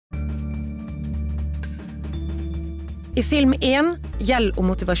I film 1, Gjeld og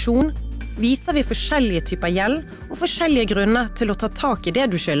motivasjon, viser vi forskjellige typer gjeld og forskjellige grunner til å ta tak i det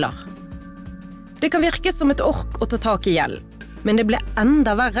du skylder. Det kan virke som et ork å ta tak i gjeld, men det blir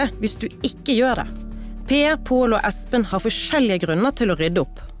enda verre hvis du ikke gjør det. Per, Pål og Espen har forskjellige grunner til å rydde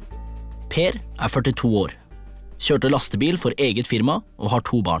opp. Per er 42 år, kjørte lastebil for eget firma og har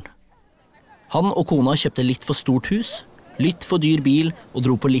 2 barn. Han og kona kjøpte litt for stort hus, litt for dyr bil og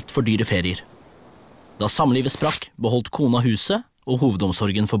dro på litt for dyre ferier. Da samlivet sprakk, beholdt kona huset og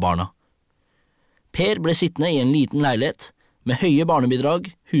hovedomsorgen for barna. Per ble sittende i en liten leilighet med høye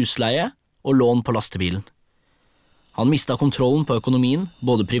barnebidrag, husleie og lån på lastebilen. Han mistet kontrollen på økonomien,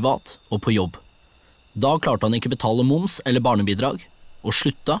 både privat og på jobb. Da klarte han ikke betale moms eller barnebidrag, og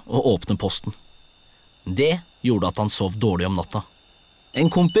slutta å åpne posten. Det gjorde at han sov dårlig om natta. En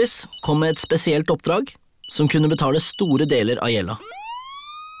kompis kom med et spesielt oppdrag som kunne betale store deler av gjelda.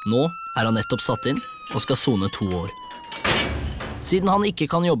 Nå er han nettopp satt inn og skal sone 2 år. Siden han ikke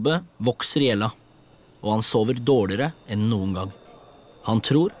kan jobbe, vokser gjelda, og han sover dårligere enn noen gang. Han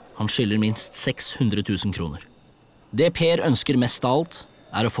tror han skylder minst 600 000 kroner. Det Per ønsker mest av alt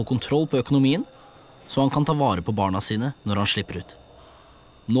er å få kontroll på økonomien, så han kan ta vare på barna sine når han slipper ut.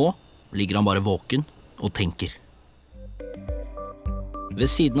 Nå ligger han bare våken og tenker. Ved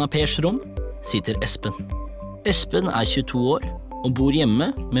siden av Pers rom sitter Espen. Espen er 22 år og bor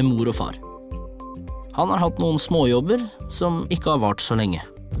hjemme med mor og far. Han har hatt noen småjobber som ikke har vart så lenge.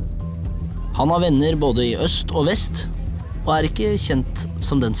 Han har venner både i øst og vest, og er ikke kjent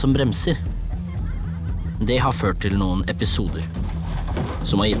som den som bremser. Det har ført til noen episoder,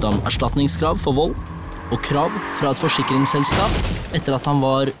 som har gitt ham erstatningskrav for vold, og krav fra et forsikringsselskap etter at han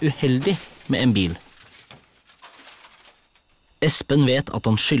var uheldig med en bil. Espen vet at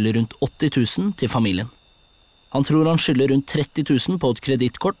han skylder rundt 80 000 til familien. Han tror han skylder rundt 30 000 på et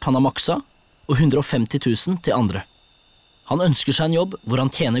kredittkort han har maksa, og 150 000 til andre. Han ønsker seg en jobb hvor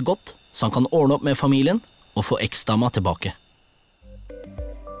han tjener godt, så han kan ordne opp med familien og få eksdama tilbake.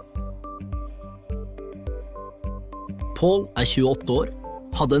 Pål er 28 år,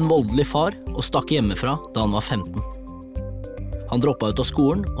 hadde en voldelig far og stakk hjemmefra da han var 15. Han droppet ut av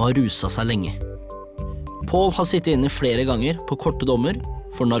skolen og har ruset seg lenge. Pål har sittet inne flere ganger på korte dommer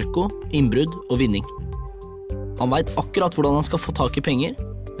for narko, innbrudd og vinning. Han vet akkurat hvordan han skal få tak i penger,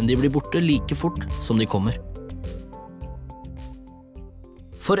 men de blir borte like fort som de kommer.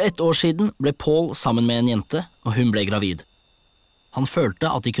 For 1 år siden ble Pål sammen med en jente, og hun ble gravid. Han følte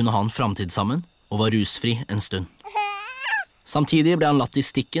at de kunne ha en framtid sammen, og var rusfri en stund. Samtidig ble han latt i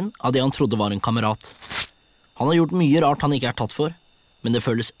stikken av det han trodde var en kamerat. Han har gjort mye rart han ikke er tatt for, men det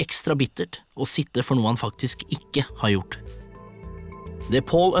føles ekstra bittert å sitte for noe han faktisk ikke har gjort. Det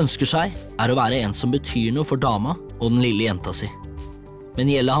Pål ønsker seg er å være en som betyr noe for dama og den lille jenta si. Men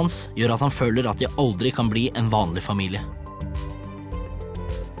gjeldet hans gjør at han føler at de aldri kan bli en vanlig familie.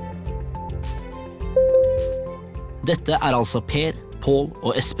 Dette er altså Per, Pål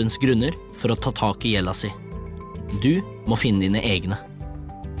og Espens grunner for å ta tak i gjelda si. Du må finne dine egne.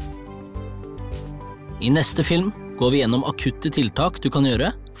 I neste film går vi gjennom akutte tiltak du kan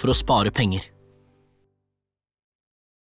gjøre for å spare penger.